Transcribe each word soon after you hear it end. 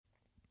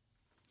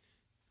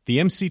The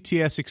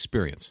MCTS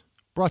Experience,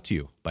 brought to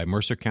you by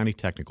Mercer County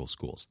Technical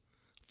Schools.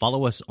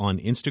 Follow us on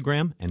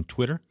Instagram and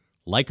Twitter,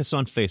 like us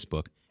on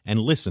Facebook, and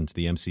listen to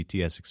the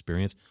MCTS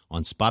Experience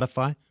on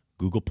Spotify,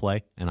 Google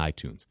Play, and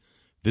iTunes.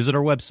 Visit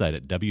our website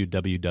at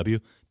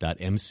www.mcts.edu.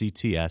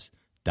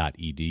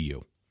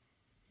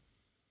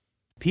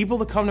 People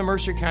that come to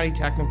Mercer County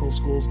Technical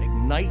Schools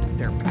ignite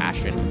their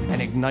passion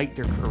and ignite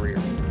their career.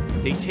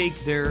 They take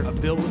their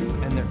ability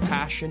and their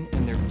passion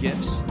and their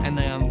gifts and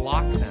they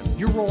unlock them.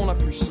 You're rolling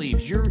up your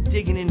sleeves. You're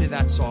digging into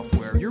that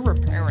software. You're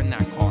repairing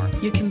that car.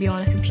 You can be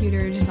on a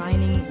computer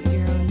designing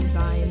your own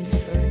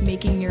designs or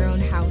making your own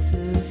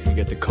houses. You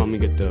get to come, you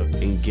get to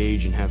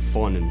engage and have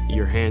fun, and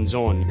you're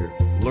hands-on. You're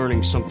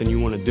learning something you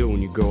want to do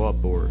when you grow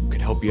up or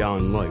could help you out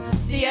in life.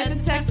 See you at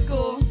the tech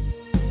school.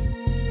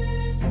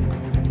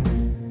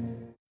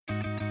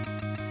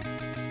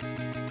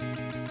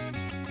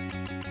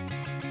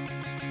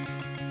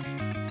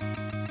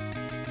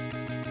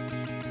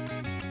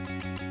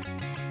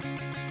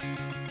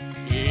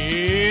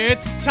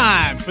 It's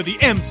time for the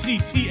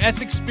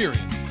MCTS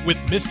Experience with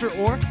Mr.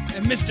 Orff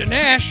and Mr.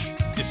 Nash.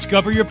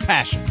 Discover your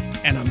passion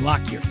And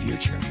unlock your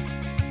future.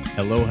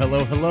 Hello,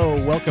 hello, hello.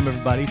 Welcome,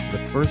 everybody, to the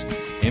first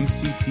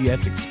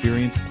MCTS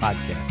Experience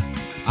podcast.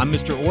 I'm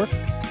Mr. Orff.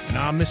 And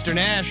I'm Mr.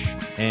 Nash.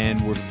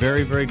 And we're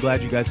very, very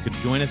glad you guys could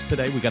join us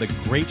today. We got a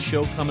great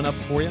show coming up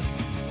for you.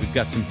 We've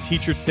got some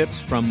teacher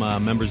tips from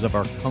members of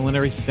our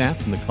culinary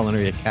staff from the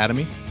Culinary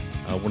Academy.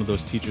 One of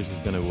those teachers is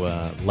going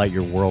to light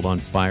your world on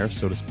fire,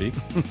 so to speak.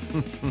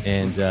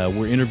 And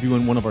we're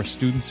interviewing one of our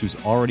students who's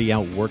already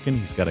out working.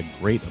 He's got a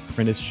great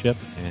apprenticeship,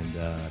 and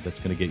that's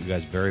going to get you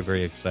guys very,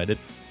 very excited.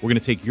 We're going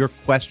to take your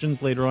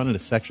questions later on in a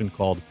section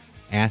called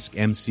Ask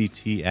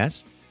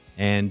MCTS.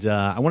 And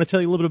I want to tell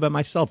you a little bit about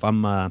myself.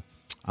 I'm a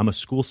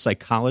school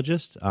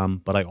psychologist,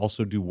 but I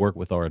also do work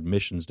with our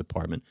admissions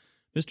department.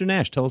 Mr.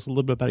 Nash, tell us a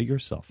little bit about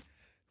yourself.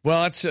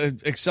 Well, that's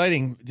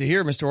exciting to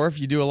hear, Mr. Orff.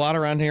 You do a lot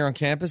around here on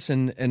campus,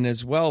 and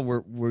as well,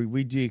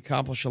 we do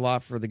accomplish a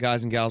lot for the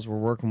guys and gals we're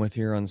working with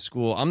here on the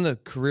school. I'm the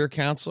career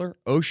counselor,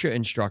 OSHA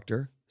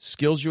instructor,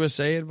 Skills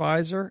USA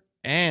advisor,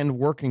 and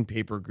working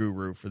paper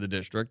guru for the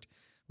district,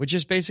 which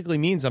just basically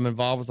means I'm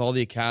involved with all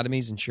the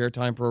academies and share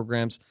time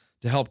programs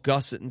to help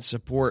gusset and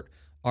support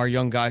our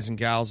young guys and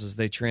gals as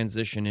they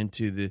transition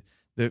into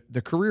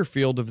the career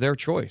field of their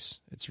choice.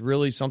 It's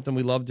really something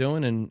we love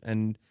doing,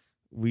 and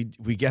we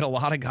get a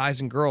lot of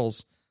guys and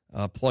girls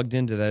plugged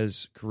into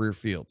those career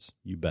fields.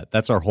 You bet.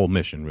 That's our whole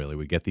mission, really.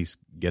 We get these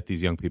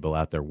young people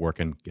out there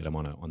working, get them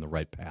on the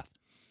right path.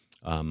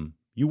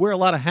 You wear a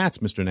lot of hats,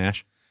 Mr.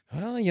 Nash.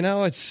 Well,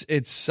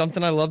 it's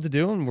something I love to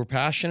do, and we're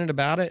passionate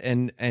about it.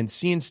 And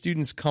seeing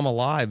students come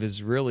alive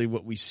is really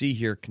what we see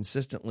here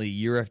consistently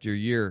year after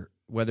year,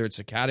 whether it's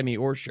academy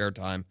or share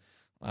time.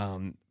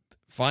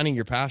 Finding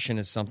your passion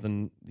is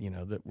something,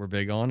 that we're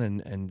big on.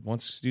 And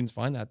once students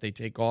find that, they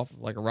take off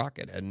like a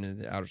rocket heading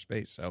into outer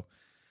space. So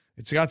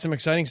it's got some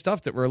exciting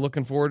stuff that we're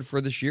looking forward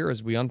for this year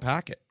as we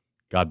unpack it.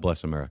 God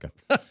bless America.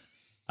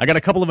 I got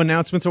a couple of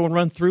announcements I want to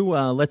run through.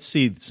 Let's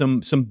see,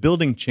 some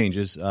building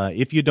changes.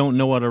 If you don't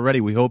know it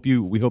already, we hope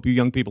you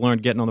young people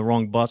aren't getting on the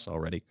wrong bus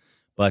already.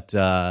 But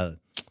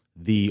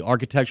the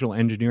Architectural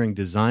Engineering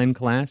Design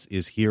class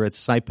is here at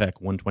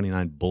SIPEC,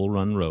 129 Bull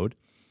Run Road.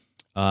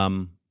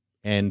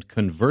 And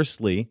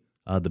conversely,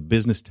 the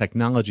Business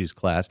Technologies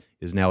class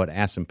is now at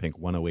Assunpink,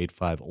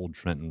 1085 Old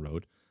Trenton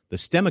Road. The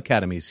STEM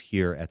Academy is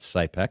here at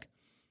SIPEC,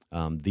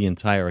 the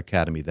entire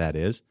academy, that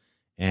is.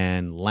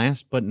 And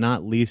last but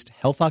not least,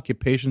 Health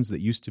Occupations that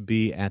used to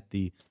be at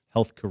the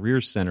Health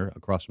Careers Center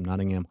across from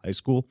Nottingham High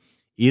School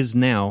is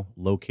now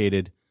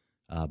located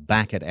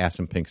back at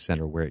Assunpink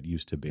Center where it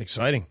used to be.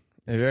 Exciting.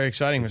 Very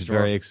exciting, Mr. It's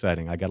very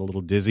exciting. I got a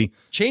little dizzy.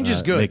 Change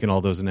is good. Making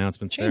all those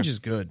announcements. Change is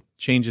good.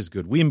 Change is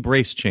good. We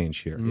embrace change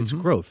here. Mm-hmm. It's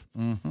growth.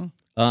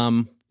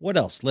 Mm-hmm. What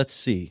else? Let's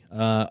see.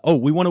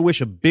 We want to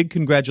wish a big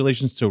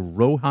congratulations to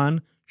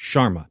Rohan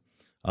Sharma.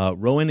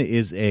 Rohan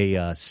is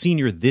a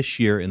senior this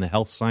year in the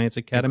Health Science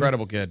Academy.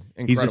 Incredible kid.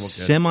 He's a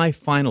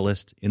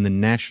semi-finalist in the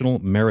National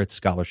Merit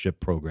Scholarship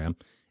Program,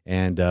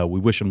 and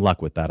we wish him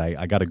luck with that.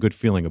 I got a good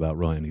feeling about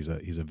Rohan. He's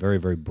a very,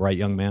 very bright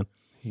young man.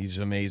 He's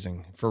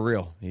amazing, for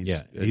real.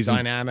 He's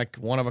dynamic,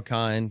 one of a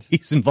kind.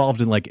 He's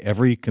involved in like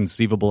every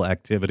conceivable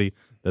activity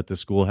that the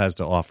school has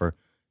to offer.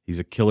 He's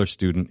a killer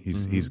student.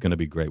 He's going to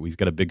be great. He's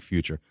got a big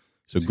future.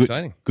 So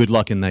exciting. Good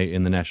luck in the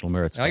National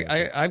Merit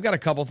Scholarship. I've got a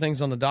couple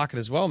things on the docket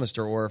as well,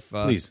 Mr. Orff.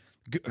 Please.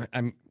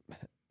 I'm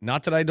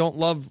not that I don't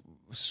love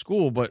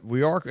school, but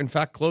we are in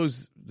fact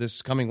closed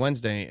this coming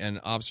Wednesday in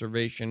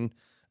observation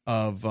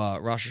of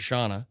Rosh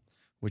Hashanah,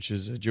 which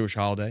is a Jewish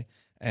holiday.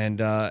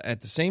 And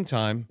at the same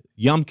time,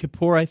 Yom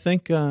Kippur, I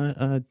think,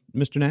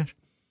 Mr. Nash.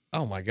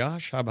 Oh, my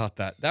gosh. How about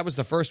that? That was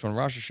the first one,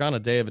 Rosh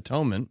Hashanah, Day of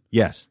Atonement.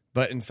 Yes.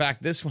 But, in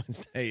fact, this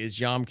Wednesday is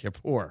Yom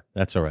Kippur.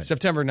 That's all right.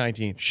 September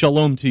 19th.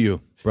 Shalom to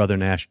you, Brother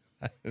Nash.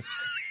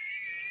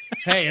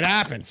 Hey, it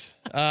happens.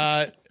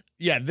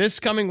 This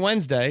coming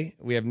Wednesday,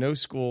 we have no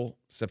school,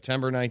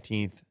 September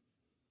 19th,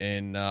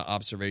 in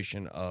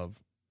observation of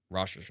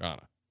Rosh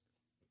Hashanah.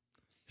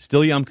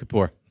 Still Yom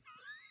Kippur.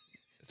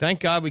 Thank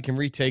God we can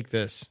retake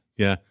this.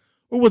 Yeah.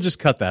 Or we'll just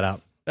cut that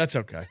out. That's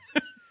okay.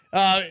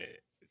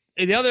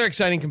 The other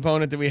exciting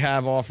component that we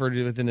have offered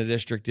within the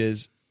district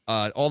is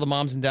all the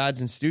moms and dads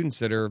and students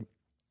that are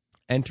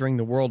entering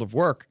the world of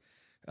work.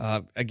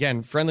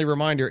 Again, friendly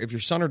reminder, if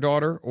your son or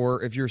daughter,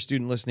 or if you're a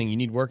student listening, you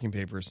need working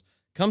papers,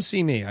 come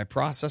see me. I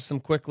process them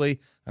quickly.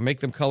 I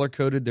make them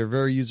color-coded. They're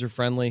very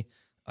user-friendly.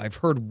 I've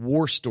heard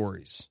war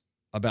stories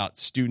about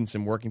students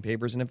and working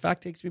papers, and in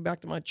fact, takes me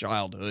back to my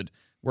childhood,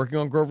 working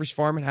on Grover's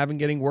Farm and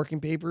getting working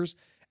papers,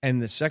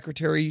 and the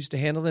secretary used to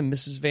handle them,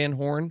 Mrs. Van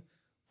Horn.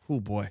 Oh,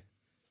 boy.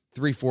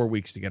 3-4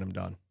 weeks to get them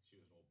done.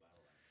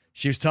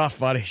 She was tough,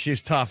 buddy. She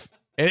was tough.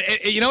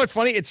 You know what's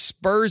funny? It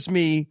spurs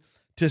me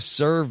to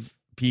serve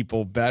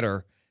people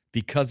better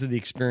because of the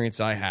experience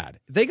I had.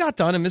 They got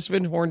done, and Miss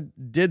Van Horn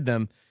did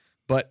them,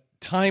 but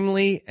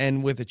timely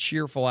and with a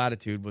cheerful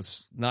attitude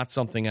was not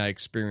something I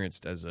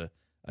experienced as a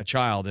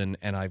child, and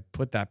I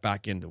put that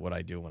back into what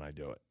I do when I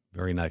do it.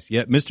 Very nice.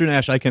 Yeah, Mr.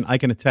 Nash, I can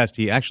attest.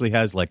 He actually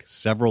has like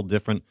several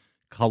different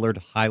colored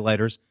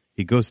highlighters.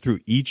 He goes through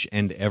each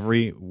and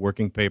every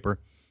working paper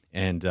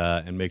and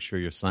make sure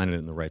you're signing it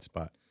in the right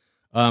spot.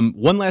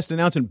 One last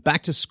announcement: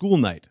 back to school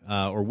night,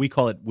 or we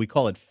call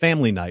it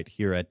family night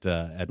here at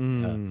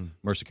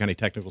Mercer County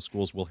Technical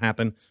Schools, will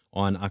happen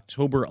on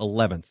October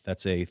 11th.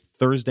 That's a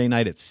Thursday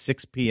night at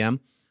 6 p.m.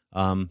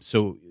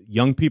 So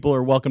young people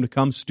are welcome to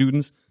come.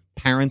 Students,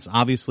 parents,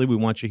 obviously, we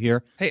want you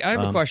here. Hey, I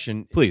have a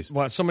question. Please.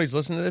 While somebody's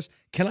listening to this,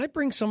 can I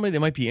bring somebody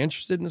that might be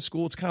interested in the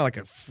school? It's kind of like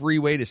a free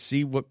way to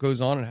see what goes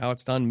on and how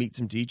it's done, meet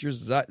some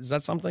teachers. Is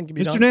that something that can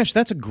be done? Mr. Nash,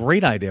 that's a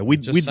great idea.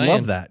 We'd saying.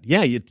 love that.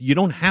 Yeah, you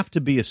don't have to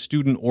be a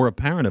student or a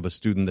parent of a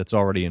student that's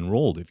already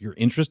enrolled. If you're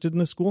interested in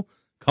the school,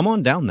 come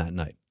on down that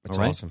night. That's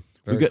all right? awesome.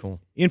 We've Very got cool.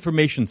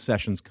 information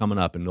sessions coming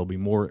up, and there'll be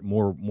more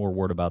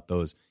word about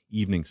those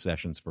evening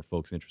sessions for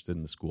folks interested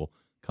in the school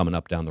coming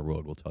up down the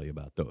road. We'll tell you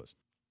about those.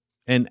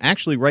 And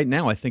actually, right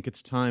now, I think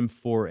it's time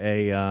for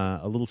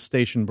a little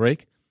station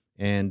break,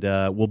 and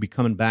we'll be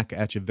coming back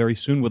at you very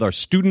soon with our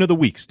Student of the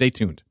Week. Stay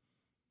tuned.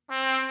 And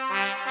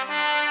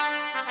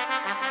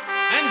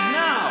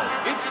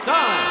now it's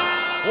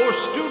time for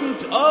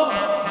Student of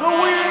the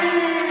Week.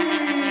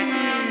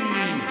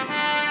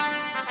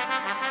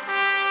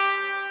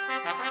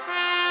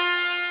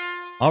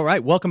 All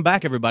right, welcome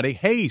back, everybody.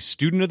 Hey,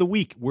 Student of the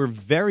Week. We're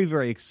very,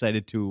 very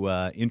excited to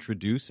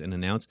introduce and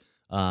announce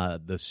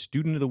the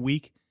Student of the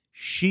Week,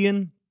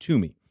 Sheehan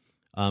Toomey.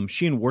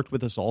 Sheehan worked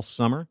with us all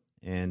summer,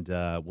 and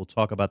we'll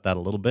talk about that a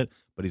little bit,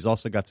 but he's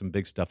also got some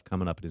big stuff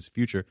coming up in his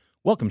future.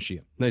 Welcome,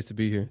 Sheehan. Nice to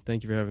be here.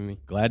 Thank you for having me.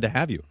 Glad to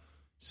have you.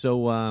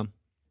 So,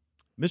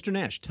 Mr.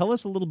 Nash, tell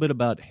us a little bit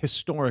about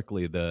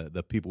historically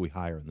the people we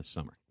hire in the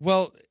summer.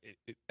 Well,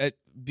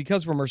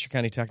 because we're Mercer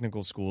County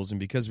Technical Schools and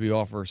because we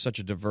offer such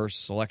a diverse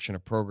selection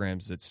of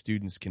programs that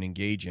students can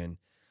engage in,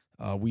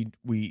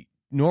 we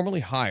normally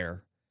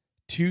hire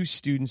 2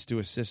 students to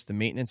assist the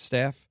maintenance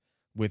staff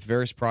with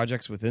various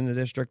projects within the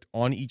district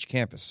on each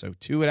campus. So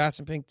 2 at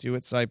Assunpink, 2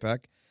 at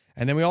SciPec.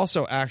 And then we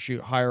also actually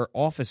hire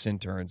office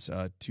interns,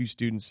 2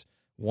 students,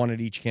 1 at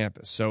each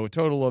campus. So a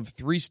total of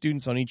 3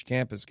 students on each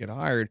campus get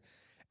hired.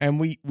 And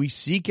we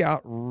seek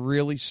out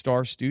really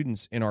star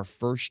students in our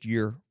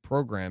first-year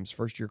programs,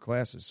 first-year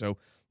classes. So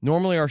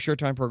normally our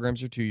Showtime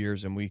programs are 2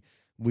 years, and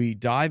we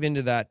dive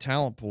into that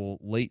talent pool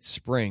late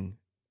spring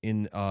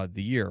in the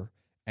year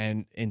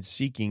and in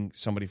seeking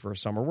somebody for a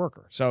summer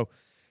worker. So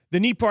the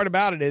neat part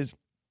about it is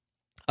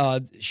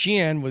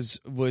Sheehan was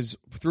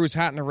threw his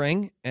hat in the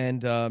ring,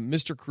 and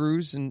Mr.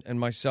 Cruz and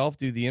myself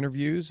do the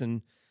interviews,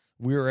 and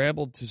we were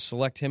able to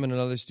select him and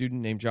another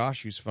student named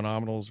Josh, who's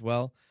phenomenal as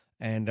well.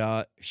 And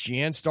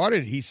Sheehan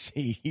started.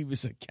 He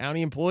was a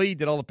county employee,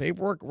 did all the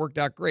paperwork, worked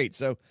out great.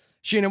 So,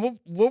 Sheehan,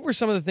 what were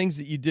some of the things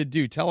that you did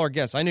do? Tell our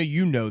guests. I know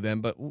you know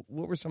them, but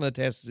what were some of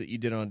the tasks that you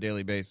did on a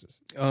daily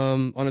basis?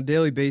 On a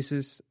daily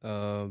basis,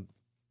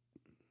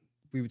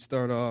 we would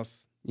start off,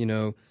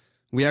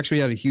 we actually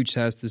had a huge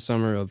task this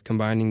summer of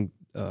combining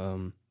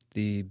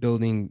the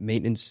building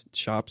maintenance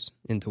shops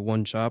into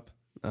one shop.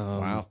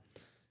 Wow.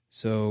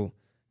 So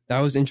that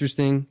was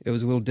interesting. It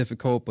was a little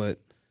difficult, but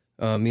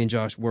me and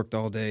Josh worked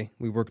all day.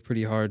 We worked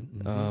pretty hard,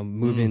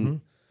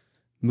 moving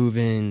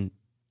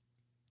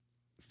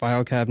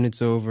file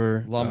cabinets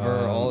over,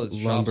 Lumber, all this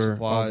shop supplies.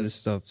 all this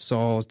stuff,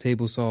 saws,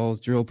 table saws,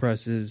 drill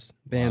presses,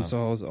 band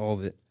saws, all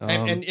of it.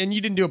 And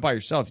you didn't do it by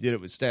yourself. You did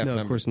it with staff No,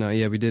 members. of course not.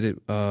 Yeah, we did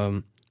it.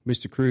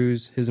 Mr.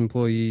 Cruz, his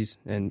employees,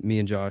 and me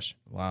and Josh.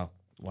 Wow.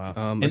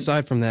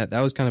 Aside from that,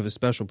 that was kind of a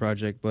special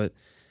project. But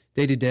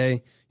day to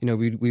day,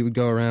 we would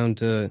go around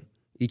to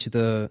each of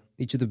the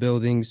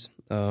buildings,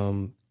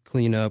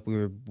 clean up. We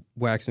were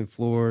waxing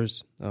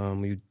floors.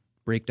 We would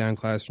break down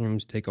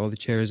classrooms, take all the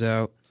chairs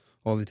out,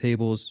 all the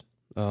tables.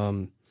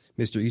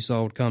 Mr.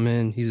 Esau would come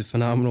in. He's a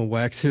phenomenal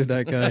waxer,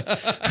 that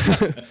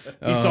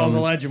guy. Esau's a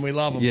legend. We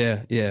love him.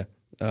 Yeah.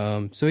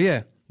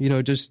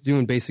 Just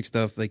doing basic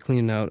stuff like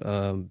cleaning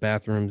out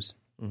bathrooms.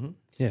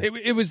 Yeah.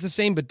 It was the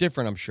same but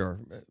different, I'm sure.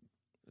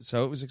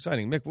 So it was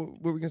exciting. Mick,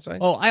 what were we going to say?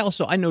 Oh,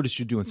 I noticed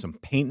you're doing some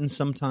painting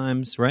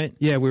sometimes, right?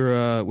 Yeah, we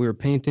were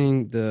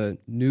painting the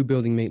new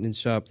building maintenance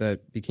shop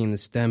that became the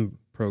STEM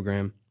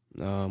program.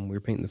 We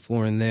were painting the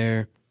floor in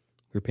there.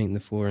 We were painting the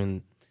floor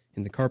in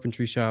the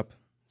carpentry shop.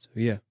 So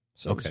yeah.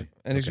 So Okay.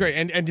 It's great.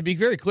 And to be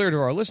very clear to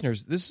our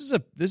listeners, this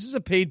is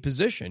a paid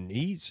position.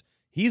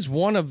 He's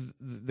one of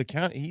the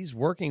county. He's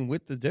working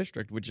with the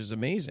district, which is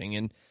amazing.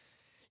 And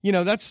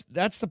that's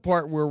the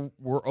part where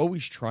we're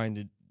always trying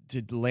to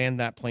land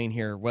that plane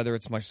here, whether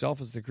it's myself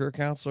as the career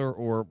counselor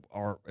or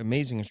our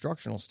amazing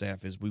instructional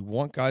staff, is we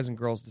want guys and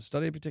girls to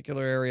study a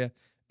particular area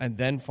and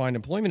then find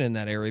employment in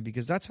that area,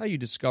 because that's how you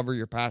discover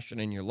your passion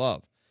and your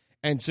love.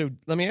 And so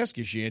let me ask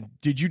you, Sheehan,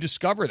 did you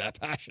discover that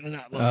passion and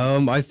that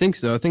love? I think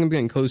so. I think I'm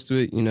getting close to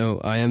it.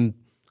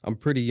 I'm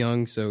pretty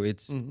young, so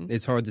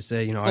it's hard to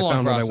say. I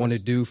found what I want to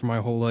do for my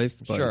whole life.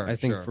 But Sure, I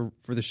think sure.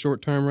 for the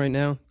short term right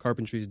now,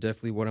 carpentry is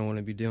definitely what I want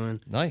to be doing.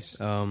 Nice.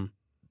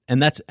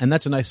 And that's a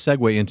nice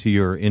segue into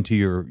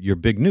your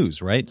big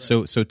news, right?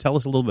 So tell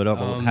us a little bit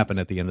about what happened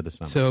at the end of the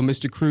summer. So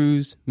Mr.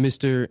 Cruz,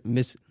 Mrs.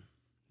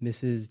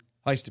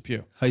 Heist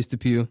Depew. Heist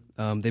Depew,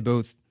 they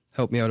both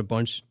helped me out a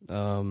bunch.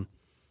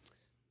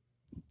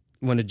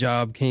 When a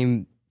job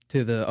came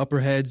to the upper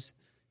heads,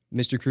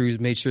 Mr. Cruz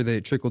made sure that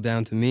it trickled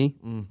down to me,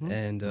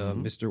 and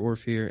Mr.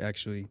 Orff here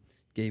actually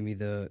gave me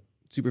the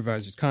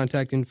supervisor's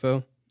contact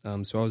info,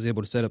 so I was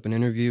able to set up an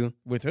interview.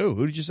 With who?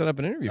 Who did you set up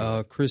an interview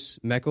with? Chris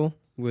Meckel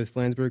with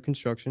Flansburgh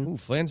Construction. Ooh,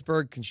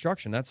 Flansburgh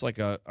Construction. That's like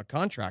a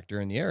contractor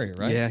in the area,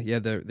 right? Yeah,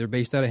 they're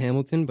based out of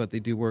Hamilton, but they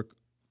do work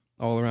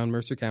all around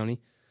Mercer County.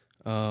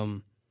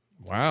 Wow.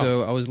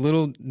 So I was a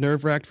little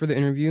nerve-wracked for the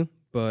interview,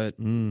 but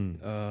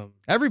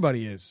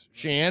Everybody is.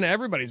 Shan,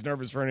 everybody's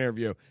nervous for an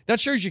interview. That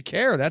shows you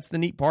care. That's the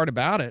neat part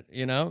about it,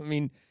 I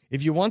mean,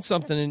 if you want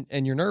something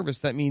and you're nervous,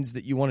 that means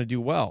that you want to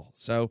do well.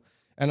 So,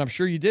 and I'm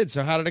sure you did.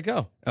 So how did it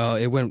go?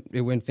 It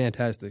went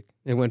fantastic.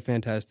 It went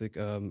fantastic.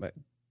 I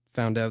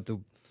found out the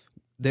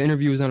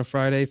interview was on a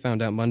Friday,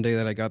 found out Monday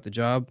that I got the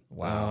job.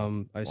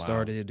 Wow. I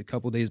started a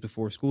couple days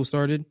before school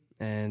started,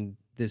 and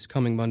this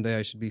coming Monday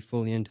I should be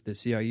fully into the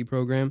CIE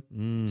program.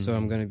 So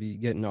I'm going to be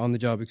getting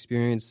on-the-job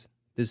experience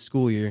this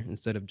school year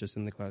instead of just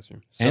in the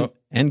classroom. So,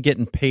 and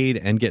getting paid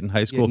and getting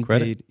high school Getting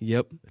credit. paid,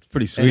 yep. It's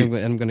pretty sweet. And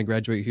I'm going to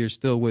graduate here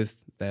still with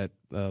that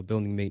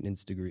building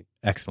maintenance degree.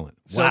 Excellent.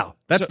 So- Wow.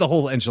 That's so- the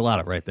whole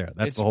enchilada right there.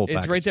 That's the whole package.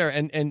 It's right there.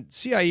 And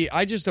CIE,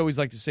 I just always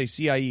like to say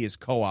CIE is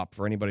co-op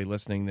for anybody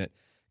listening. That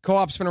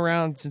co-op's been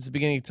around since the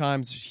beginning of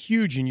time. It's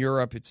huge in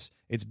Europe. It's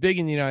big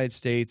in the United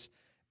States.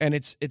 And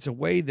it's a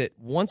way that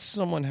once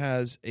someone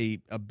has a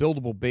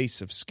buildable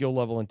base of skill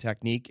level and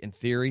technique and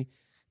theory,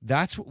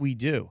 that's what we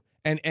do.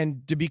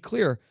 And to be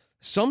clear,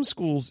 some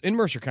schools in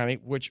Mercer County,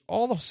 which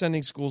all the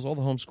sending schools, all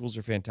the home schools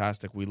are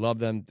fantastic. We love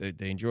them.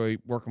 They enjoy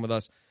working with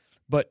us.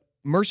 But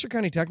Mercer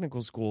County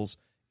Technical Schools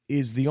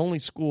is the only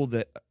school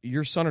that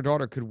your son or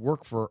daughter could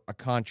work for a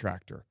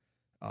contractor,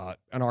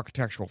 an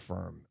architectural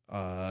firm,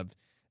 a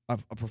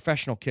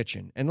professional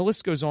kitchen, and the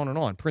list goes on and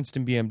on.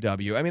 Princeton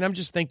BMW. I mean, I'm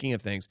just thinking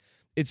of things.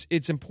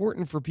 It's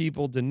important for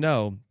people to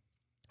know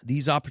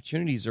these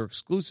opportunities are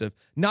exclusive,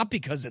 not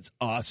because it's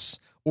us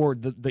or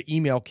the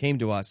email came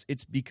to us.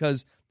 It's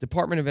because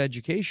Department of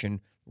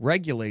Education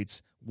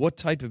regulates what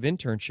type of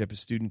internship a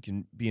student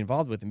can be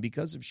involved with. And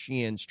because of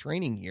Sheehan's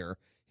training here,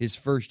 his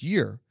first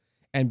year,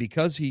 and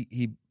because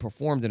he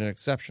performed at an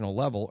exceptional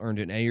level, earned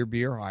an A or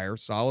B or higher,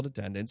 solid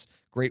attendance,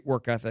 great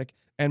work ethic,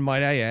 and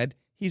might I add,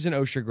 he's an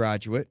OSHA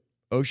graduate,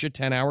 OSHA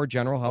 10-hour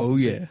general health. Oh,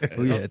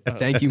 yeah.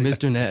 Thank you,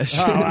 Mr. Nash.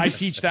 I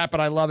teach that, but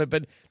I love it.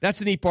 But that's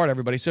the neat part,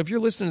 everybody. So if you're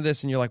listening to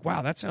this and you're like,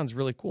 wow, that sounds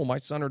really cool. My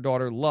son or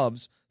daughter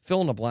loves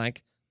fill in a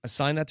blank.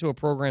 Assign that to a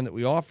program that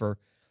we offer,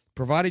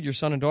 provided your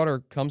son and daughter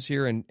comes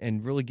here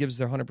and really gives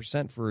their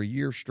 100% for a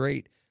year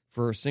straight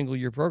for a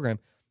single-year program.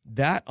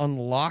 That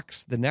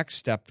unlocks the next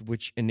step,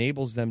 which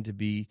enables them to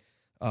be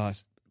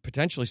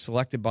potentially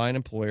selected by an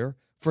employer,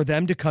 for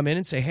them to come in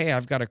and say, hey,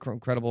 I've got an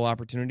incredible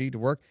opportunity to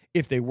work.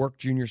 If they work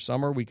junior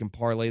summer, we can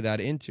parlay that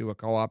into a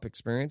co-op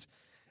experience.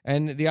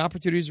 And the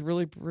opportunities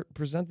really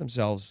present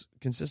themselves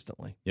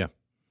consistently. Yeah.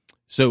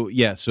 So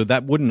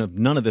that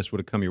none of this would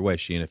have come your way,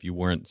 Sheehan, if you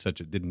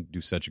didn't do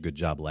such a good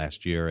job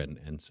last year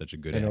and such a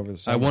good And egg. over the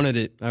summer.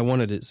 I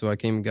wanted it, so I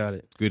came and got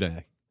it. Good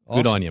egg.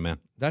 Awesome. Good on you, man.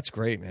 That's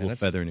great, man. Little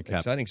That's feather in your cap.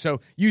 exciting. So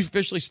you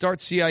officially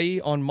start CIE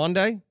on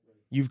Monday.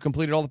 You've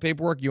completed all the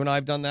paperwork. You and I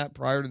have done that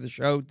prior to the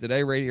show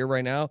today, right here,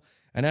 right now.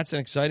 And that's an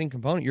exciting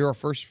component. You're our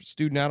first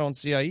student out on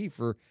CIE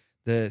for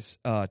this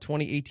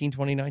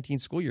 2018-2019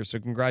 school year. So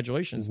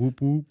congratulations.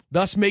 Whoop, whoop.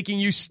 Thus making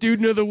you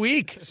Student of the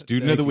Week.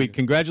 Student of the Week.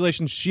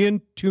 Congratulations,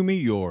 Sheehan Toomey,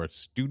 your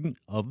Student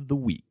of the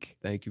Week.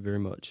 Thank you very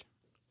much.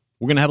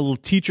 We're going to have a little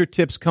teacher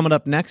tips coming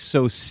up next,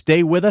 so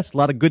stay with us. A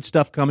lot of good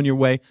stuff coming your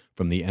way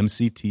from the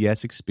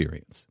MCTS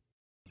experience.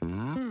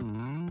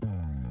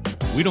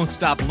 We don't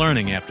stop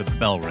learning after the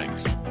bell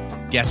rings.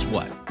 Guess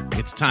what?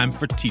 It's time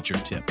for teacher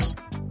tips.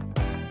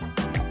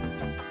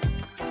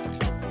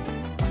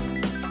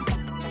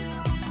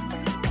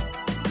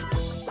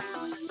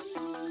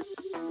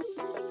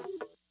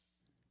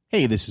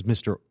 Hey, this is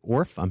Mr.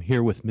 Orff. I'm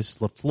here with Miss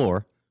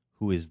LaFleur,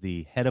 who is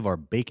the head of our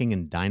baking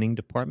and dining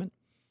department.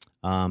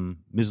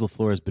 Ms.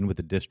 LaFleur has been with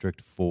the district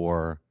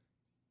for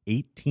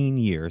 18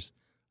 years.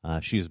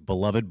 She is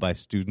beloved by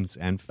students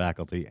and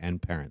faculty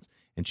and parents.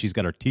 And she's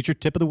got our teacher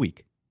tip of the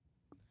week.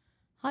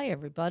 Hi,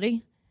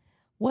 everybody.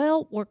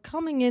 Well, we're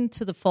coming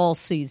into the fall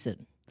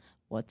season.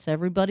 What's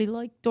everybody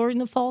like during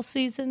the fall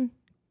season?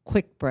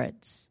 Quick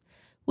breads.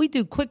 We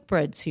do quick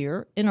breads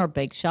here in our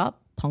bake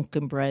shop.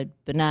 Pumpkin bread,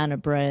 banana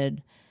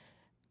bread,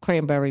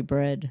 cranberry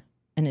bread,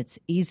 and it's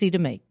easy to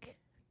make.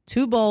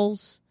 2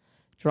 bowls,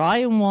 dry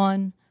in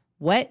one,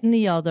 wet in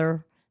the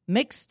other,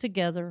 mix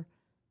together,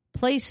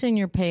 place in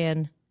your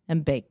pan,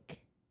 and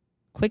bake.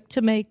 Quick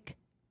to make,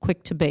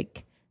 quick to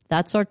bake.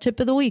 That's our tip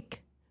of the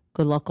week.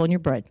 Good luck on your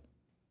bread.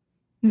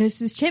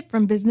 This is Chip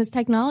from Business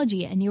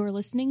Technology, and you are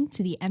listening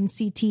to the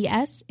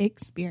MCTS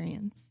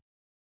Experience.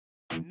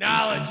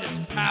 Knowledge is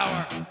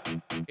power.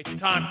 It's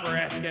time for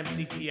Ask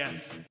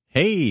MCTS.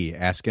 Hey,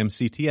 Ask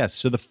MCTS.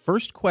 So the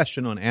first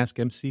question on Ask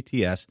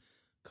MCTS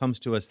comes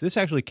to us. This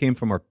actually came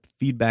from our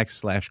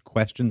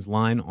feedback/questions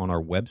line on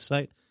our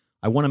website.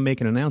 I want to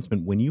make an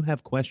announcement. When you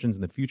have questions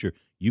in the future,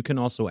 you can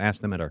also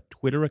ask them at our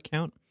Twitter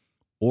account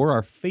or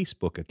our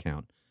Facebook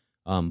account.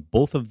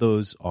 Both of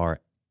those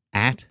are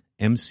at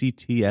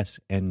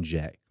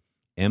MCTSNJ.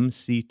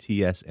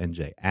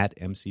 MCTSNJ. At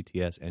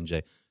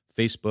MCTSNJ.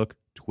 Facebook,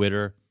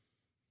 Twitter,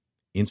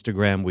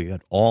 Instagram. We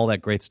got all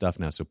that great stuff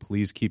now, so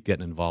please keep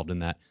getting involved in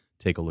that.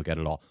 Take a look at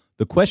it all.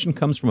 The question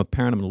comes from a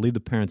parent. I'm going to leave the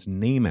parent's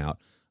name out,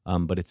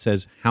 but it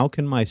says, how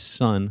can my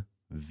son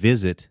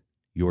visit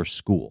your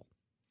school?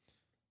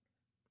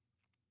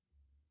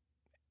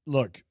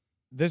 Look,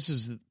 this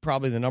is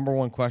probably the number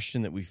one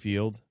question that we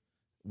field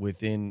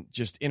within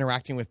just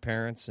interacting with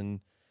parents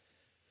and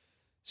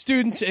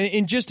students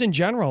and just in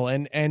general.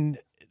 And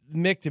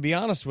Mick, to be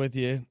honest with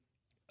you,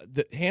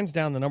 hands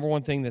down, the number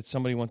one thing that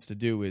somebody wants to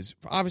do is,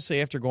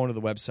 obviously, after going to the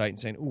website and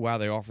saying, oh, wow,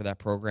 they offer that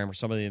program, or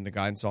somebody in the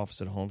guidance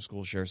office at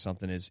homeschool shares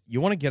something, is you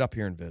want to get up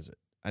here and visit.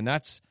 And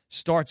that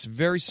starts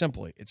very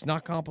simply. It's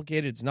not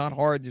complicated. It's not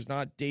hard. There's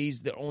not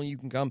days that only you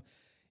can come.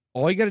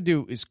 All you got to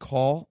do is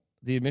call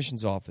the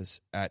admissions office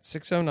at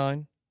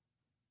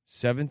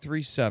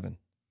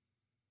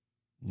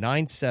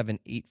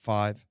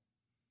 609-737-9785,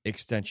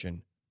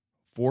 extension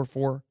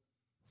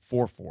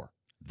 4444.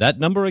 That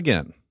number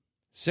again.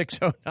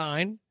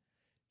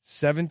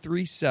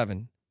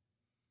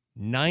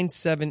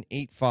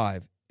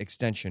 609-737-9785,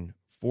 extension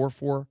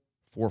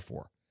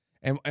 4444.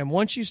 And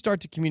once you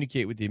start to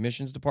communicate with the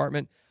admissions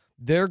department,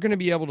 they're going to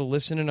be able to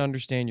listen and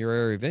understand your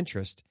area of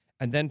interest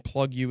and then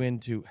plug you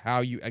into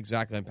how you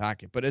exactly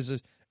unpack it. But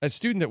as a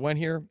student that went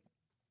here,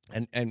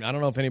 and I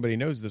don't know if anybody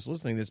knows this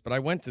listening to this, but I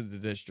went to the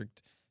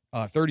district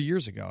 30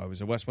 years ago. I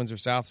was a West Windsor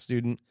South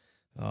student.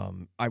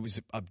 I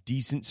was a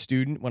decent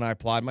student when I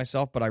applied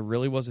myself, but I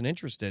really wasn't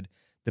interested.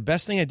 The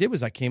best thing I did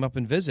was I came up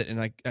and visit, and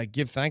I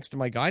give thanks to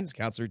my guidance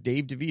counselor,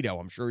 Dave DeVito.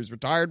 I'm sure he's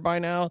retired by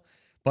now,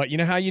 but you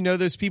know how you know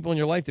those people in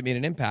your life that made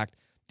an impact?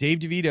 Dave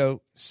DeVito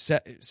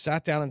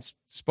sat down and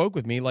spoke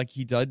with me like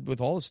he did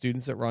with all the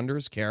students that were under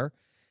his care.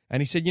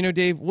 And he said, you know,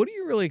 Dave, what are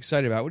you really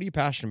excited about? What are you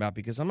passionate about?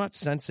 Because I'm not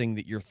sensing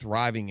that you're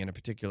thriving in a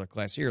particular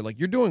class here. Like,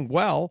 you're doing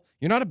well.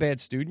 You're not a bad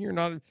student. You're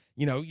not,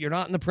 you're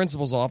not in the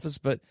principal's office,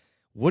 but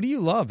what do you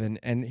love?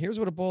 And here's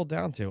what it boiled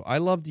down to. I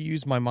love to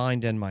use my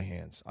mind and my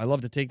hands. I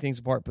love to take things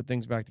apart, put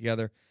things back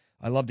together.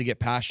 I love to get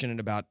passionate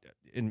about,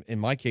 in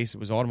my case, it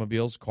was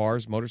automobiles,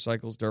 cars,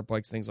 motorcycles, dirt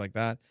bikes, things like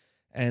that.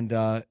 And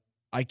I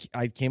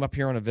came up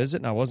here on a visit,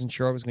 and I wasn't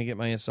sure I was going to get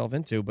myself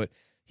into, but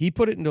he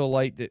put it into a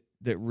light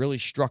that really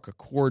struck a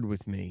chord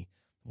with me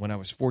when I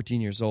was 14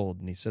 years old.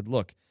 And he said,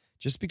 look,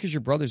 just because your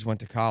brothers went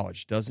to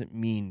college doesn't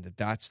mean that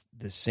that's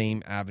the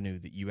same avenue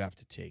that you have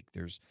to take.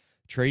 There's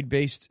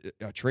trade-based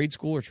trade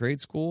school or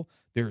trade school.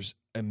 There's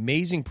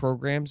amazing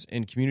programs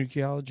in community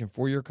college and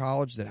four-year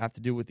college that have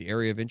to do with the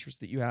area of interest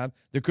that you have.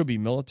 There could be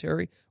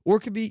military, or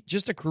it could be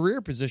just a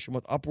career position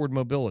with upward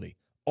mobility.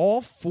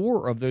 All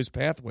 4 of those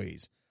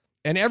pathways,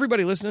 and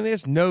everybody listening to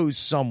this knows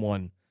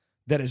someone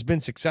that has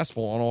been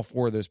successful on all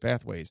 4 of those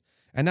pathways.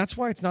 And that's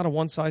why it's not a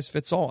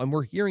one-size-fits-all. And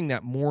we're hearing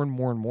that more and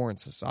more and more in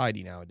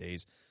society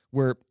nowadays,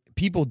 where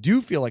people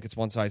do feel like it's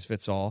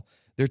one-size-fits-all.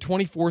 They're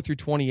 24 through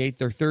 28.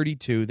 They're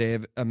 32. They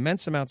have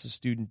immense amounts of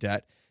student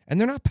debt, and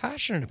they're not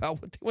passionate about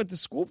what they went to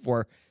school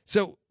for.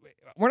 So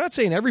we're not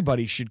saying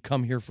everybody should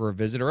come here for a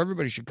visit or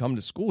everybody should come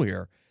to school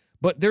here,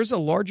 but there's a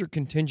larger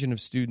contingent of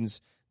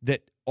students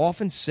that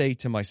often say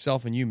to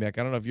myself and you, Mick,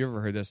 I don't know if you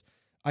ever heard this,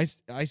 I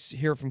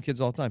hear it from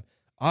kids all the time,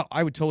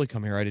 I would totally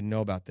come here. I didn't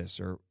know about this.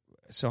 Or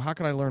so how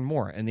can I learn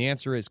more? And the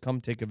answer is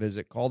come take a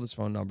visit, call this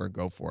phone number, and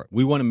go for it.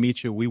 We want to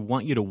meet you. We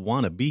want you to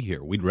want to be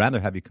here. We'd rather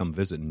have you come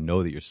visit and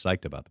know that you're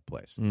psyched about the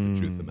place. The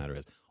truth of the matter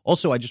is.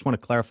 Also, I just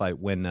want to clarify,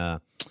 when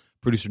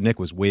producer Nick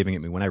was waving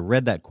at me, when I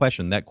read that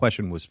question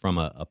was from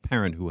a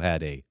parent who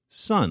had a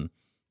son,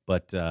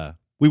 but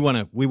we want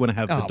to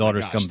have the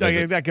daughters come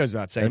visit. That goes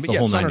without saying. That's But the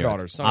whole son 9 or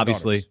yards. daughters.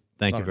 Obviously,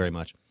 thank you very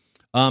much.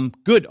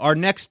 Good. Our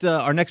next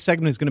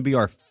segment is going to be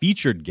our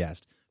featured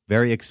guest.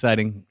 Very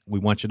exciting. We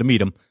want you to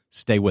meet him.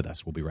 Stay with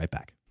us. We'll be right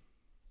back.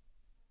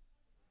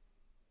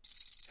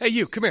 Hey,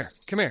 you, come here.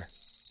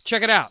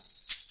 Check it out.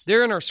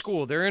 They're in our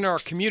school. They're in our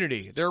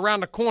community. They're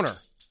around the corner.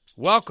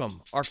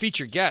 Welcome, our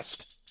featured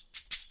guest.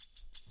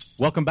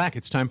 Welcome back.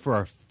 It's time for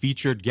our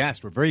featured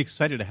guest. We're very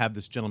excited to have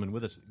this gentleman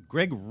with us.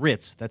 Greg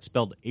Ritz, that's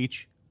spelled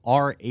H-R-H-I-T-Z.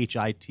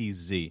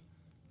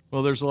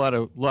 Well, there's a lot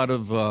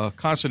of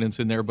consonants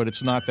in there, but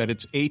it's not that.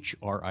 It's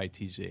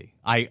H-R-I-T-Z.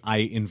 I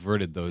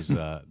inverted those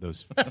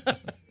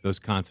those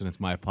consonants.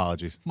 My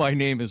apologies. My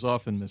name is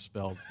often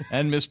misspelled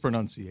and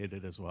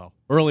mispronunciated as well.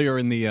 Earlier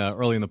in the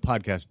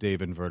podcast,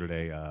 Dave inverted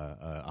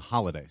a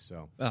holiday.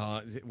 So,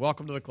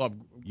 welcome to the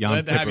club. Yom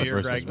Glad to have you Kippur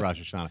here, versus Greg.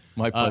 Rosh Hashanah.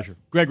 My pleasure.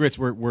 Greg Ritz,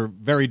 we're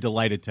very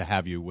delighted to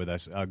have you with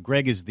us.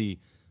 Greg is the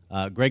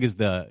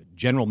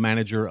general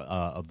manager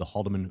of the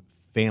Haldeman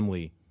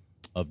family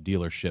of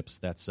dealerships.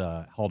 That's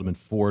Haldeman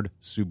Ford,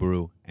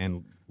 Subaru,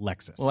 and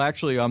Lexus. Well,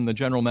 actually, I'm the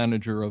general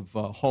manager of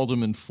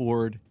Haldeman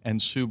Ford and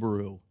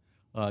Subaru.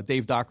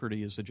 Dave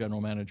Doherty is the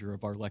general manager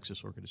of our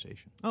Lexus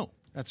organization. Oh,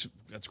 that's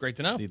great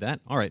to know. See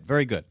that? All right,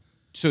 very good.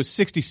 So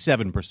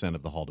 67%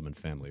 of the Haldeman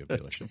family of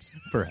dealerships.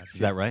 Perhaps.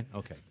 Is that right?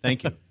 Okay.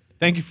 Thank you.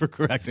 Thank you for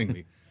correcting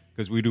me,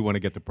 because we do want to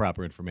get the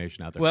proper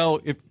information out there. Well,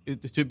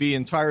 to be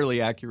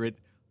entirely accurate,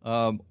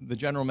 the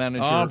general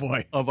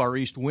manager of our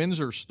East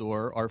Windsor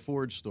store, our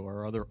Ford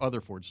store, our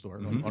other Ford store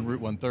on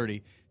Route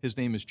 130, his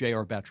name is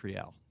J.R.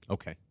 Batriel.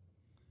 Okay.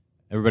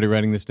 Everybody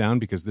writing this down,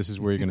 because this is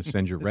where you're going to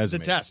send your resume. This is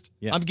the test.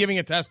 Yeah. I'm giving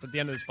a test at the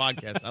end of this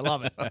podcast. I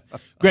love it.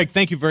 Greg,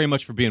 thank you very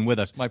much for being with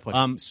us. My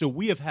pleasure. So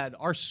we have had,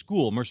 our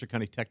school, Mercer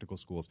County Technical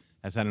Schools,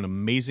 has had an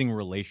amazing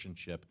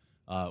relationship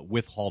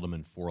with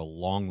Haldeman for a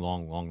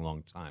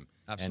long time.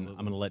 Absolutely. And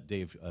I'm going to let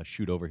Dave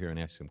shoot over here and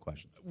ask some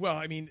questions. Well,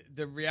 I mean,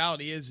 the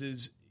reality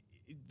is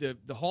the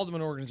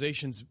Haldeman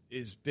organization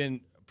has been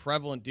a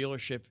prevalent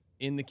dealership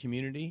in the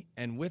community,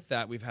 and with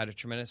that, we've had a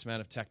tremendous amount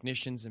of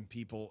technicians and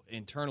people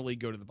internally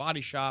go to the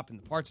body shop and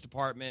the parts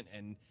department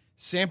and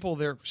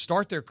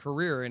start their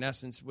career, in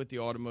essence, with the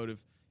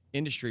automotive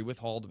industry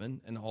with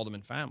Haldeman and the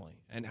Haldeman family.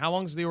 And how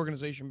long has the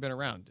organization been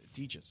around?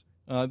 Teach us.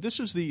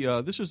 This is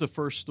the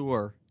first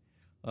store,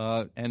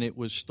 and it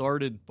was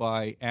started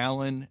by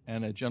Alan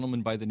and a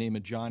gentleman by the name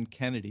of John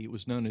Kennedy. It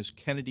was known as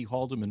Kennedy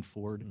Haldeman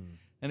Ford,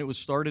 and it was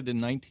started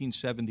in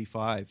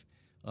 1975.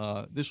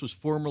 This was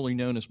formerly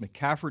known as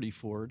McCafferty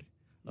Ford.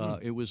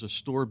 It was a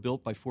store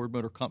built by Ford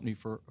Motor Company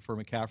for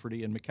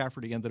McCafferty, and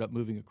McCafferty ended up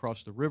moving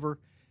across the river,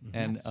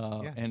 and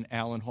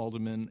Alan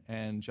Haldeman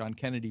and John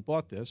Kennedy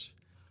bought this.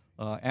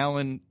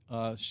 Alan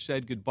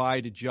said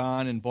goodbye to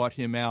John and bought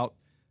him out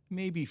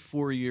maybe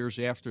 4 years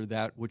after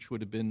that, which would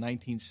have been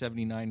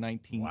 1979,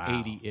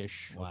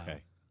 1980-ish. Wow.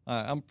 Okay.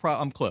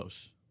 I'm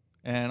close,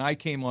 and I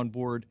came on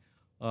board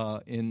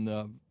in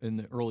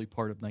the early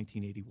part of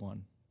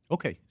 1981.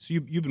 Okay, so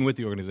you've been with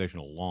the organization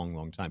a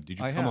long time. Did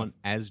you come on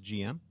as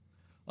GM?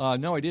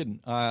 No, I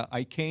didn't.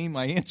 I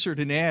answered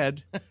an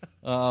ad,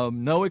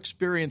 no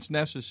experience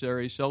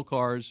necessary, sell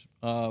cars,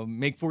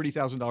 make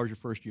 $40,000 your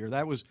first year.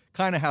 That was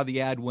kind of how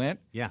the ad went.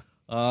 Yeah.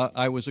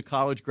 I was a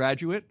college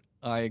graduate.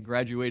 I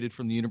graduated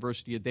from the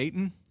University of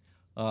Dayton.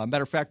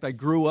 Matter of fact, I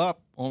grew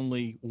up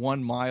only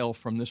 1 mile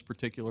from this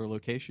particular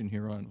location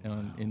here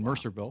in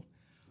Mercerville.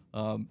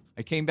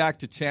 I came back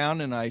to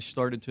town, and I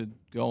started to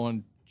go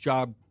on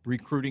job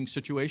recruiting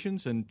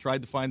situations and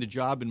tried to find a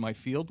job in my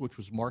field, which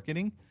was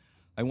marketing.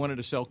 I wanted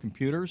to sell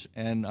computers,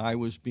 and I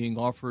was being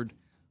offered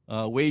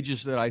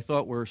wages that I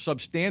thought were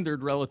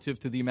substandard relative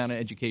to the amount of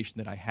education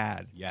that I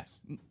had. Yes.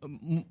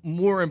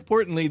 More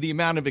importantly, the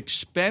amount of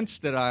expense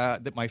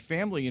that my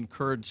family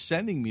incurred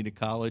sending me to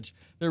college,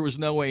 there was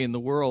no way in the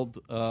world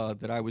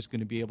that I was going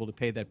to be able to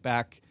pay that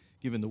back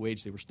given the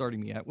wage they were starting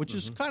me at, which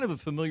is kind of a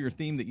familiar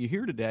theme that you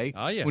hear today.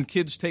 Oh, yeah. When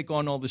kids take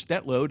on all this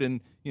debt load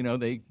and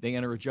they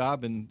enter a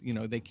job and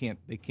they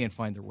can't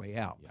find their way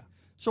out. Yeah.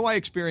 So I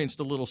experienced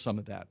a little some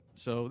of that.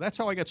 So that's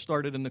how I got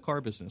started in the car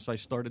business. I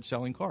started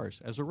selling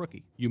cars as a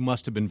rookie. You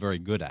must have been very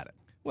good at it.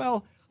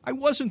 Well, I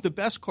wasn't the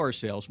best car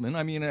salesman,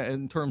 I mean,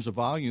 in terms of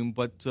volume,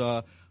 but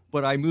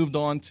I moved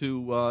on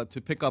to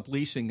pick up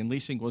leasing, and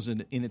leasing was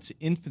in its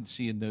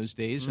infancy in those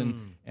days,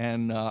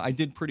 and I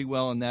did pretty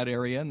well in that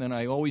area. And then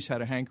I always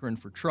had a hankering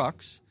for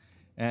trucks,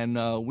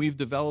 and we've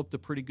developed a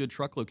pretty good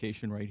truck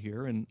location right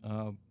here. And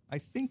I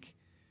think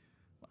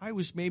I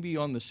was maybe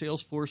on the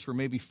sales force for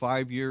maybe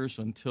 5 years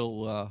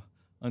until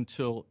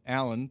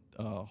Alan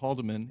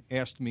Haldeman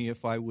asked me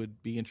if I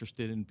would be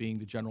interested in being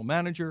the general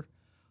manager.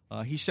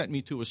 He sent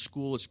me to a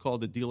school. It's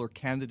called the Dealer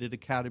Candidate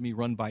Academy,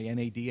 run by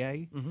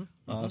NADA.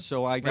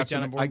 So I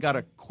got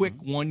a quick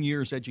 1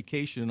 year's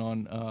education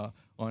on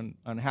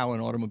how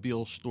an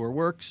automobile store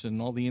works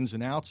and all the ins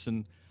and outs,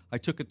 and I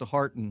took it to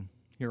heart, and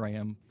here I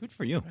am. Good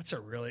for you. That's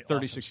a really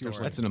 36 awesome years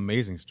story. That's an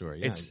amazing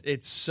story. Yeah.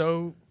 It's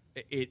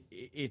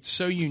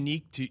so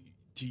unique to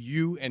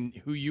you and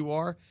who you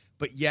are,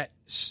 but yet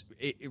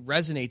it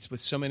resonates with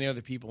so many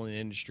other people in the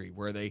industry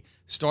where they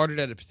started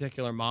at a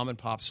particular mom and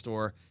pop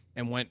store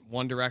and went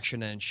one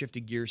direction and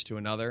shifted gears to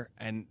another.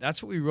 And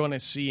that's what we want to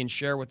see and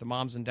share with the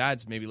moms and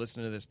dads maybe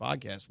listening to this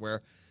podcast,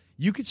 where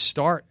you could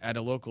start at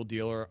a local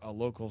dealer, a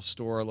local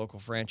store, a local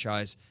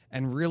franchise,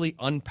 and really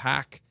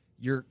unpack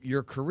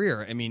your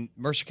career. I mean,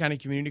 Mercer County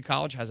Community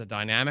College has a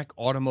dynamic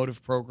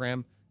automotive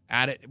program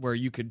at it where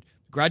you could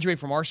graduate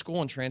from our school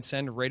and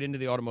transcend right into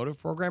the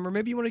automotive program, or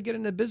maybe you want to get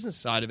into the business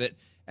side of it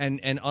and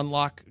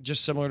unlock,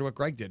 just similar to what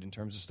Greg did in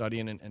terms of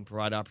studying and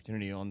provide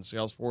opportunity on the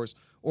sales force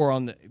or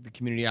on the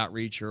community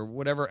outreach or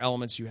whatever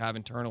elements you have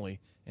internally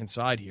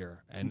inside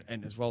here, and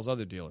as well as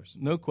other dealers.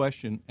 No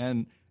question,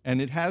 and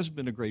it has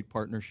been a great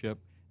partnership.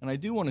 And I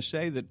do want to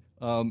say that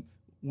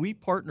we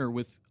partner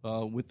with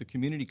the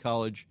community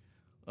college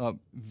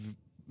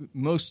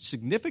most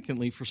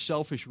significantly for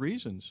selfish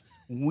reasons.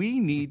 We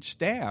need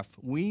staff.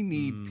 We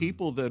need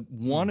people that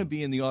want to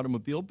be in the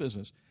automobile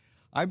business.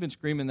 I've been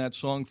screaming that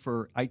song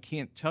for I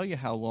can't tell you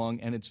how long,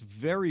 and it's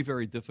very,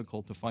 very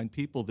difficult to find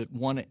people that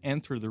want to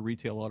enter the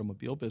retail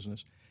automobile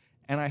business.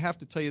 And I have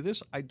to tell you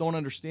this, I don't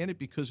understand it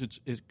because it's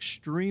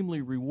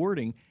extremely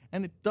rewarding,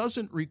 and it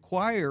doesn't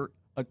require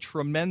a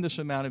tremendous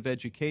amount of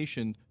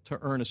education to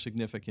earn a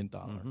significant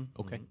dollar.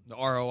 Mm-hmm. Okay. The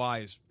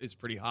ROI is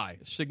pretty high.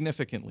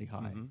 Significantly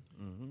high.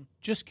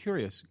 Just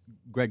curious,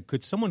 Greg,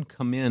 could someone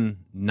come in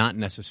not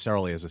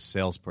necessarily as a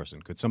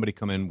salesperson? Could somebody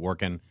come in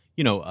working,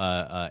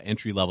 a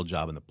entry-level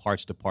job in the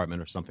parts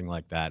department or something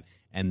like that,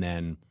 and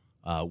then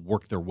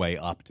work their way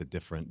up to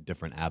different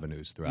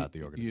avenues throughout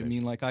the organization? You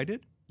mean like I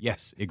did?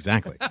 Yes,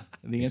 exactly.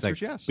 The answer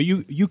is yes. But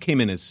you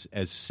came in as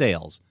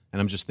sales, and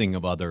I'm just thinking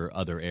of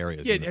other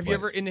areas. Yeah, have you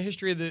ever, in the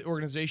history of the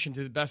organization,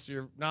 to the best of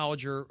your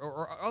knowledge,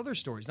 or other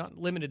stories, not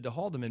limited to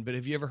Haldeman, but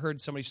have you ever heard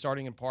somebody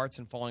starting in parts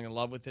and falling in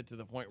love with it to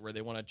the point where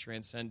they want to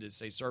transcend as,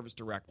 say, service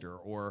director?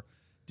 Or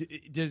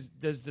does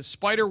the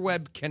spider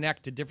web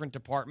connect to different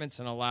departments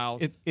and allow?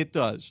 It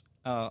does.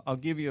 I'll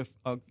give you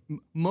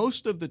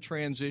most of the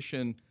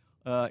transition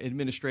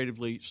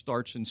administratively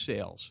starts in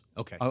sales.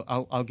 Okay.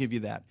 I'll give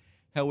you that.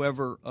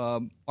 However,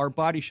 our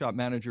body shop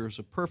manager is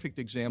a perfect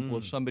example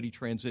of somebody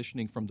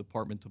transitioning from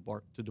department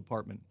to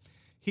department.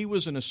 He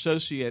was an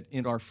associate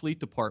in our fleet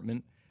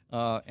department,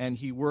 and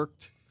he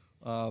worked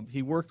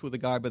with a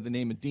guy by the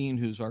name of Dean,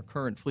 who's our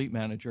current fleet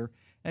manager,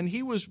 and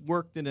he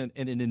worked in an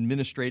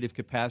administrative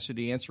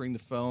capacity, answering the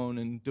phone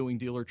and doing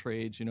dealer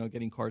trades,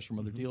 getting cars from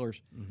other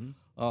dealers.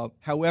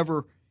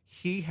 However,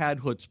 he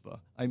had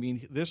chutzpah. I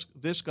mean,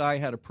 this guy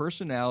had a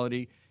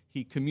personality.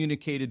 He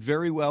communicated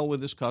very well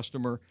with his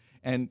customer.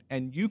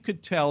 And you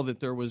could tell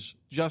that there was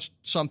just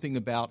something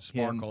about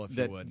sparkle, him if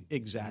you would.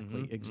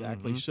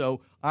 Exactly.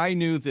 So I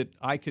knew that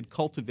I could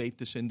cultivate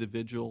this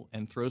individual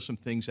and throw some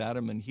things at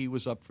him, and he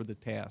was up for the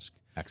task.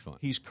 Excellent.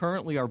 He's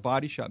currently our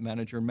body shop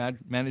manager,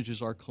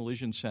 manages our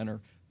collision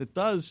center that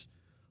does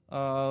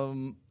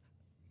maybe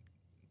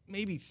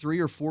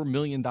 $3 or $4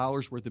 million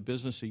worth of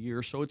business a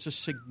year. So it's a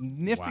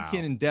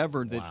significant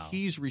endeavor that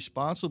he's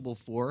responsible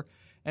for.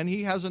 And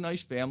he has a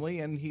nice family,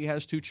 and he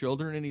has 2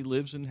 children, and he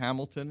lives in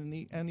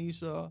Hamilton, and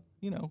he's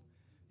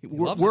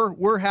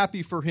we're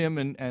happy for him,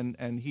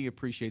 and he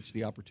appreciates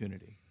the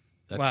opportunity.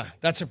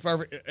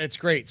 It's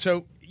great.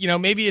 So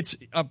maybe it's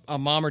a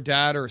mom or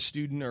dad or a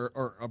student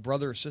or a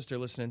brother or sister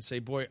listening and say,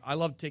 "Boy, I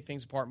love to take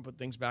things apart and put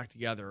things back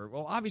together."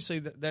 Well, obviously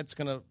that's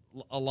going to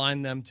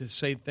align them to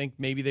think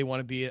maybe they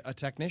want to be a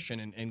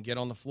technician and get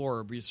on the floor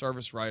or be a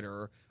service writer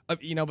or.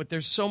 But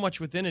there's so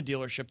much within a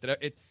dealership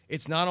that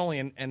it's not only,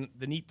 and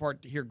the neat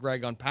part to hear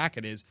Greg unpack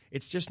it is,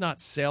 it's just not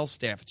sales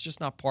staff, it's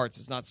just not parts,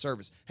 it's not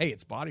service. Hey,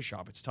 it's body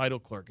shop, it's title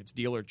clerk, it's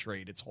dealer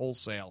trade, it's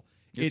wholesale.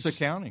 It's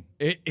accounting.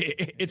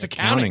 It's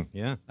accounting.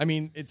 Yeah. I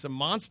mean, it's a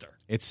monster.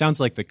 It sounds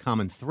like the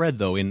common thread,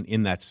 though,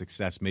 in that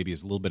success maybe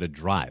is a little bit of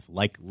drive,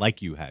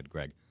 like you had,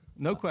 Greg.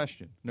 No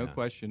question.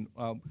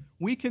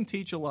 We can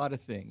teach a lot of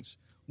things.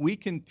 We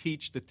can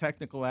teach the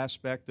technical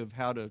aspect of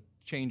how to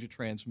change a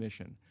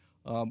transmission.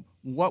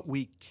 What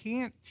we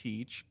can't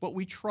teach, but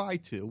we try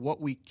to,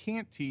 what we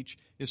can't teach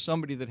is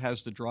somebody that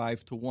has the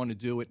drive to want to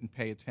do it and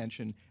pay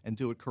attention and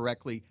do it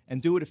correctly and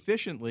do it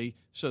efficiently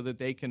so that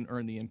they can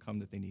earn the income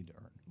that they need to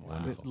earn.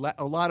 Wow.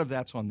 A lot of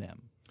that's on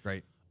them.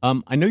 Great.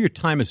 I know your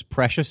time is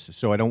precious,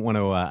 so I don't want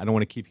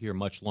to keep you here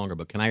much longer.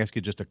 But can I ask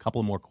you just a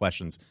couple more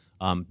questions?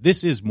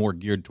 This is more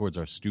geared towards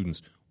our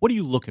students. What are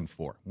you looking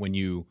for when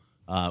you,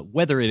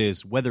 whether it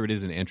is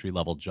an entry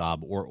level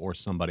job or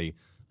somebody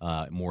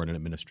more in an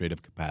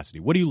administrative capacity?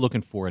 What are you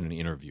looking for in an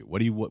interview? What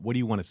do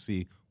you want to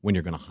see when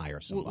you're going to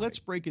hire somebody? Well, let's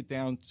break it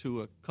down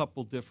to a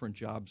couple different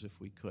jobs if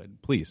we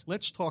could. Please.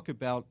 Let's talk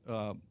about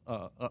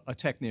a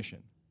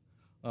technician.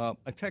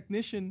 A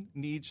technician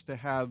needs to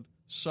have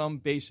some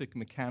basic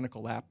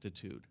mechanical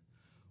aptitude.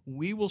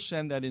 We will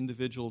send that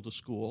individual to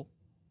school.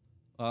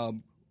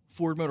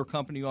 Ford Motor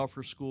Company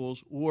offers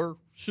schools, or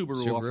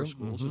Subaru offers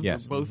schools. Mm-hmm.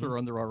 Yes. Both are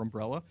under our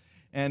umbrella.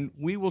 And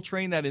we will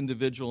train that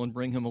individual and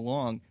bring him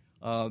along.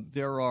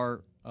 There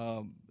are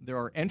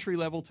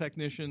entry-level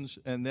technicians,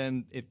 and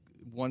then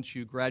once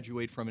you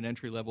graduate from an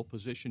entry-level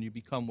position, you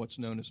become what's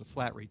known as a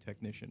flat rate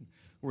technician,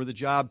 where the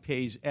job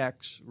pays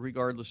X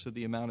regardless of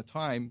the amount of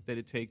time that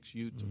it takes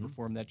you to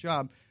perform that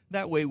job.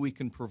 That way we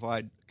can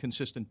provide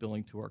consistent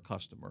billing to our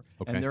customer.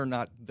 Okay. And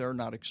they're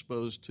not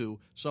exposed to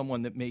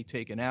someone that may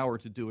take an hour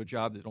to do a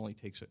job that only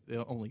pays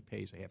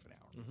a half an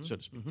hour, so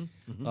to speak.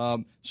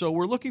 So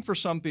we're looking for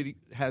somebody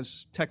who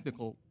has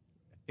technical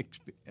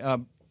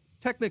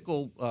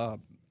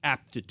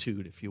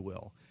aptitude, if you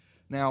will.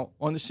 Now,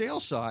 on the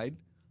sales side,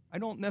 I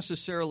don't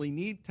necessarily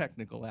need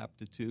technical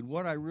aptitude.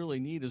 What I really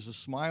need is a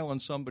smile on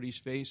somebody's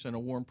face and a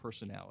warm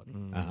personality.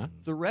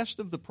 The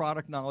rest of the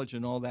product knowledge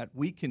and all that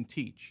we can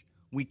teach.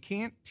 We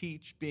can't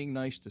teach being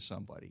nice to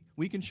somebody.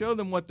 We can show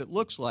them what that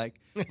looks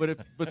like, but if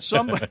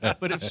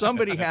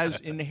somebody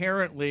has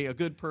inherently a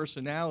good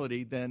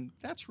personality, then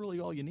that's really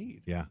all you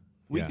need. Yeah.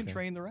 We can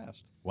train the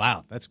rest.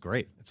 Wow, that's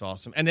great. That's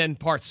awesome. And then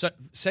parts,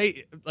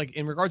 say, like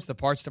in regards to the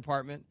parts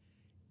department,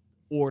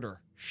 order,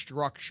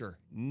 structure,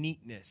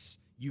 neatness.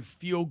 You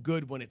feel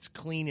good when it's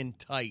clean and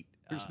tight.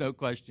 There's no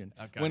question.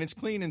 Okay. When it's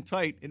clean and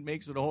tight, it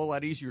makes it a whole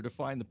lot easier to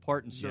find the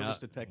part and service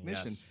the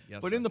technician.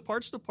 Yes, but in the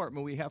parts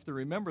department, we have to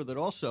remember that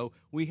also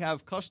we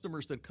have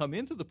customers that come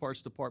into the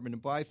parts department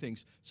and buy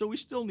things. So we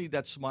still need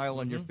that smile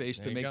on your face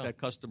to make that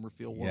customer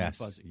feel warm and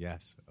fuzzy.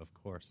 Yes, of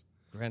course.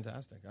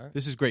 Fantastic. All right.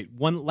 This is great.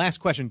 One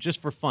last question,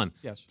 just for fun.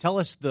 Yes. Tell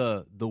us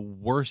the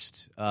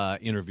worst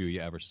interview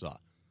you ever saw.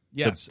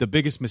 Yes. The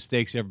biggest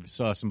mistakes you ever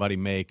saw somebody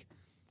make.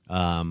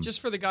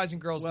 Just for the guys and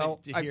girls to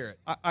hear it.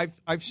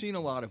 I've seen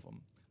a lot of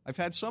them. I've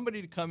had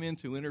somebody to come in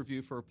to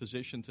interview for a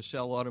position to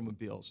sell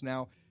automobiles.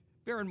 Now,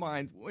 bear in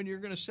mind, when you're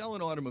going to sell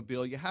an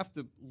automobile, you have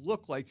to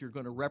look like you're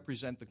going to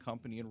represent the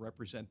company and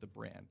represent the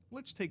brand.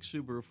 Let's take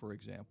Subaru, for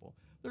example.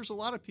 There's a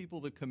lot of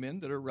people that come in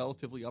that are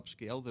relatively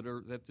upscale,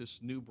 that this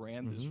new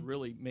brand is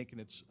really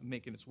making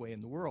its way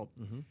in the world.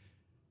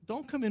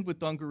 Don't come in with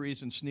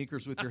dungarees and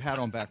sneakers with your hat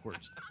on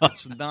backwards.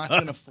 It's not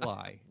going to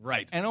fly.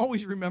 Right. And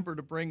always remember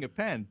to bring a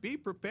pen. Be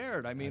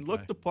prepared. I mean,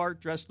 look the part,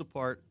 dress the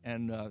part,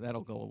 and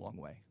that'll go a long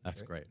way.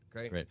 That's great.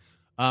 Great.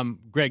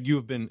 Greg, you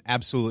have been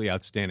absolutely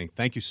outstanding.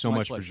 Thank you so My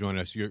much pleasure. for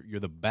joining us. You're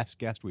the best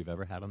guest we've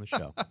ever had on the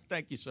show.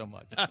 Thank you so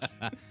much.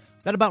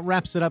 That about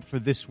wraps it up for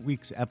this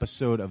week's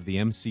episode of the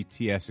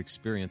MCTS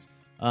Experience.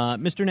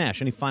 Mr. Nash,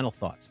 any final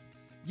thoughts?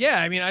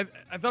 Yeah, I mean, I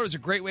thought it was a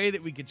great way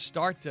that we could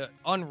start to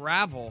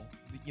unravel,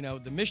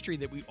 the mystery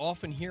that we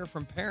often hear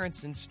from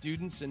parents and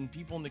students and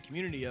people in the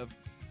community of,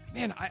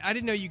 man, I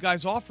didn't know you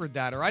guys offered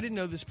that, or I didn't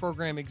know this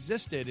program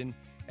existed,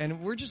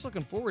 and we're just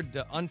looking forward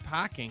to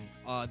unpacking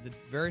the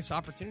various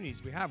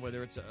opportunities we have,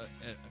 whether it's a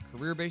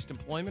career-based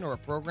employment or a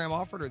program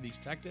offered or these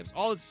tech tips.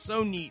 All it's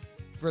so neat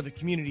for the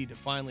community to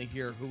finally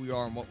hear who we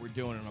are and what we're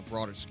doing on a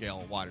broader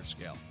scale, a wider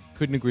scale.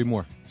 Couldn't agree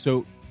more.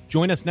 So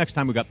join us next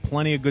time. We've got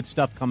plenty of good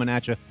stuff coming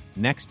at you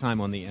next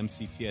time on the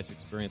MCTS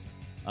Experience.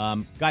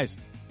 Guys,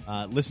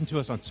 listen to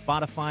us on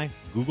Spotify,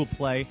 Google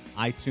Play,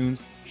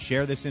 iTunes.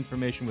 Share this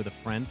information with a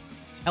friend.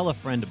 Tell a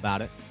friend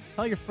about it.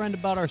 Tell your friend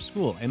about our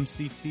school,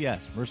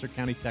 MCTS, Mercer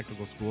County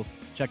Technical Schools.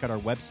 Check out our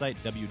website,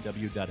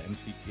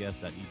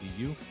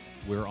 www.mcts.edu.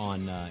 We're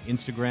on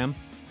Instagram,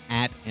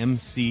 at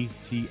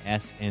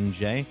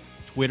MCTSNJ.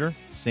 Twitter,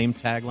 same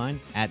tagline,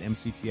 at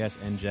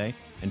MCTSNJ.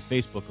 And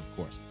Facebook, of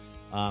course.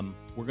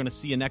 We're going to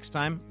see you next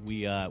time.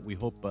 We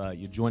hope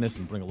you join us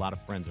and bring a lot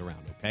of friends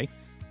around, okay?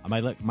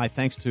 My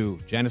thanks to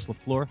Janice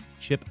LaFleur,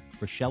 Chip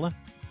Frischella,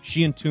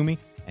 Sheehan Toomey,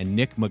 and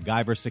Nick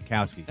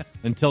MacGyver-Sikowski.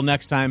 Until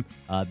next time,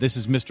 this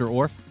is Mr.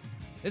 Orff.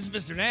 This is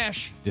Mr.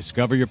 Nash.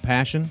 Discover your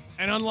passion.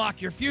 And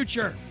unlock your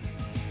future.